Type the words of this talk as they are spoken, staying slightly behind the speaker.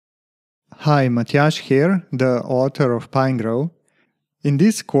Hi, Matjaž here, the author of Pinegrow. In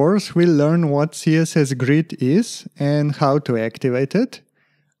this course, we'll learn what CSS Grid is and how to activate it,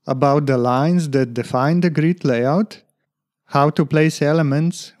 about the lines that define the grid layout, how to place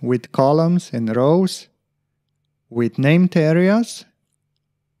elements with columns and rows, with named areas,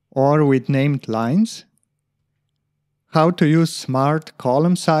 or with named lines, how to use smart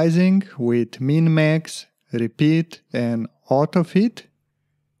column sizing with min-max, repeat, and auto-fit,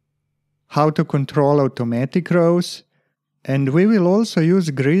 how to control automatic rows, and we will also use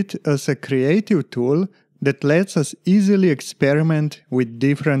Grid as a creative tool that lets us easily experiment with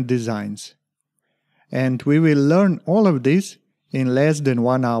different designs. And we will learn all of this in less than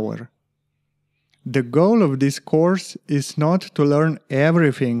 1 hour. The goal of this course is not to learn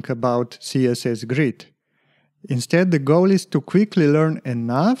everything about CSS Grid. Instead, the goal is to quickly learn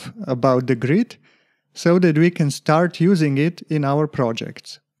enough about the grid so that we can start using it in our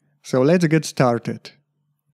projects. So let's get started.